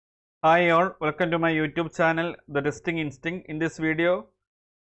Hi all, welcome to my YouTube channel The Testing Instinct. In this video,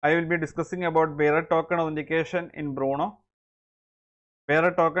 I will be discussing about Bearer Token Authentication in Bruno. Bearer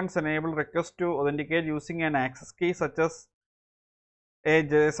tokens enable requests to authenticate using an access key such as a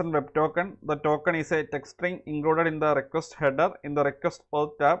JSON Web Token. The token is a text string included in the request header. In the request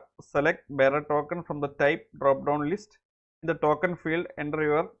Auth tab, select Bearer Token from the type drop-down list. In the token field, enter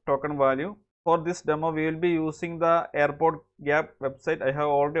your token value. For this demo, we will be using the Airport Gap website. I have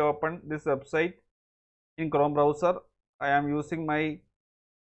already opened this website in Chrome browser. I am using my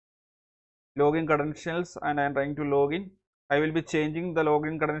login credentials and I am trying to log in. I will be changing the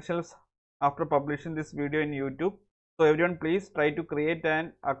login credentials after publishing this video in YouTube. So everyone, please try to create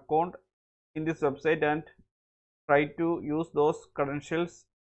an account in this website and try to use those credentials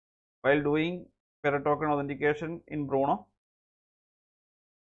while doing Bearer Token authentication in Bruno.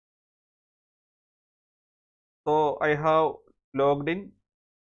 So I have logged in.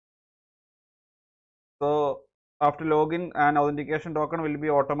 So after login, an authentication token will be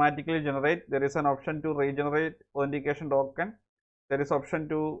automatically generated. There is an option to regenerate authentication token. There is option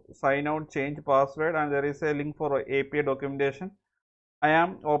to sign out, change password, and there is a link for API documentation. I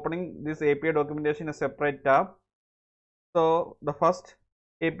am opening this API documentation in a separate tab. So the first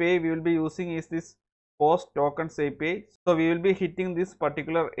API we will be using is this post tokens API. So we will be hitting this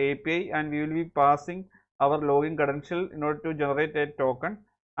particular API and we will be passing our login credential in order to generate a token.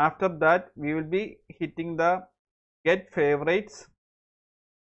 After that, we will be hitting the get favorites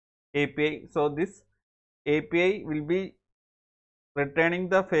API. So this API will be returning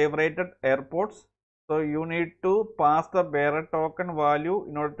the favorited airports. So you need to pass the bearer token value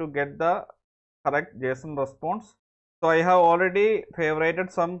in order to get the correct JSON response. So I have already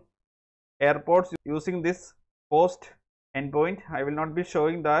favorited some airports using this post endpoint. I will not be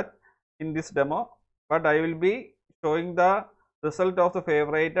showing that in this demo, but I will be showing the result of the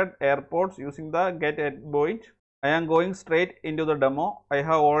favorited airports using the get endpoint. I am going straight into the demo. I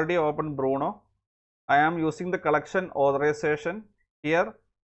have already opened Bruno. I am using the collection authorization. Here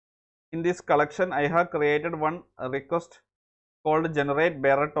in this collection, I have created one request called generate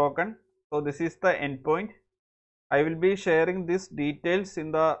bearer token. So this is the endpoint. I will be sharing these details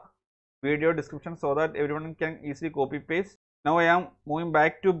in the video description so that everyone can easily copy paste. Now I am moving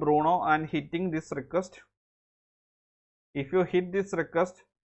back to Bruno and hitting this request. If you hit this request,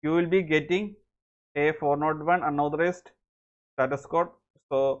 you will be getting a 401 unauthorized status code.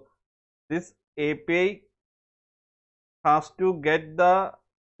 So this API has to get the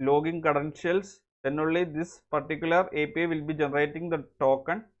login credentials, then only this particular API will be generating the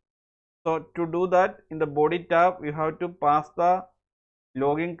token. So to do that, in the body tab, you have to pass the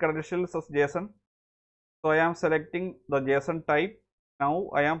login credentials as JSON. So I am selecting the JSON type.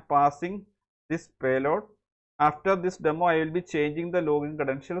 Now I am passing this payload. After this demo, I will be changing the login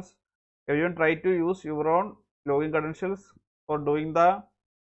credentials. Everyone try to use your own login credentials for doing the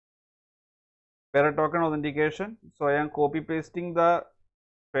bearer token authentication. So I am copy pasting the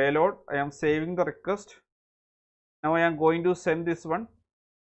payload. I am saving the request. Now I am going to send this one.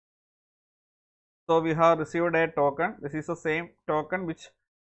 So we have received a token. This is the same token which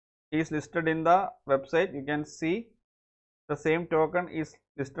is listed in the website. You can see the same token is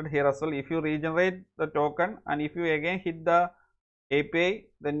listed here as well. If you regenerate the token and if you again hit the API,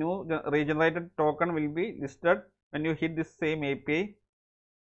 the new regenerated token will be listed when you hit this same API.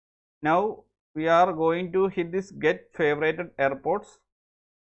 Now we are going to hit this get favorited airports.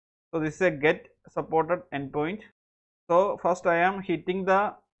 So this is a get supported endpoint. So first I am hitting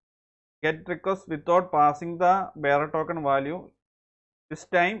the get request without passing the bearer token value. This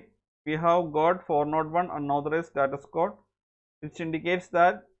time we have got 401 unauthorized status code, which indicates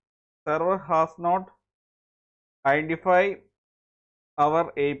that server has not identified our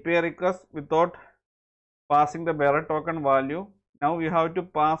API request without passing the bearer token value. Now we have to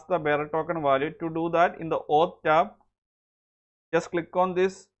pass the bearer token value. To do that, in the Auth tab, just click on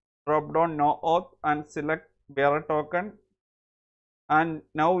this drop down no auth and select bearer token. And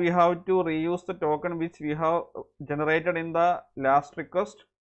now we have to reuse the token which we have generated in the last request.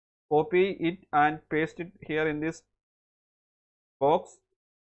 Copy it and paste it here in this box.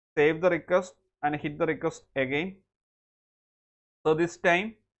 Save the request and hit the request again. So this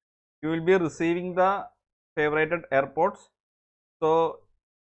time you will be receiving the favorited airports. So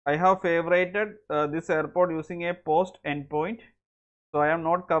I have favorited this airport using a post endpoint. So I am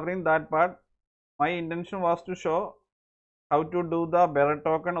not covering that part. My intention was to show how to do the bearer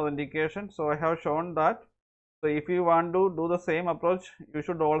token authentication. So I have shown that. So if you want to do the same approach, you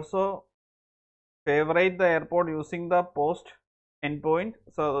should also favorite the airport using the post endpoint.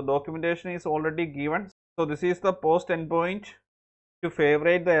 So the documentation is already given. So this is the post endpoint to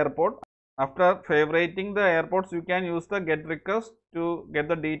favorite the airport. After favoriting the airports, you can use the get request to get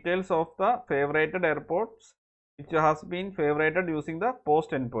the details of the favorited airports which has been favorited using the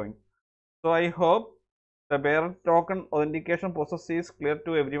post endpoint. So I hope the bearer token authentication process is clear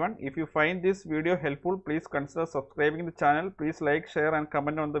to everyone. If you find this video helpful, please consider subscribing the channel. Please like, share and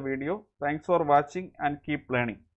comment on the video. Thanks for watching and keep learning.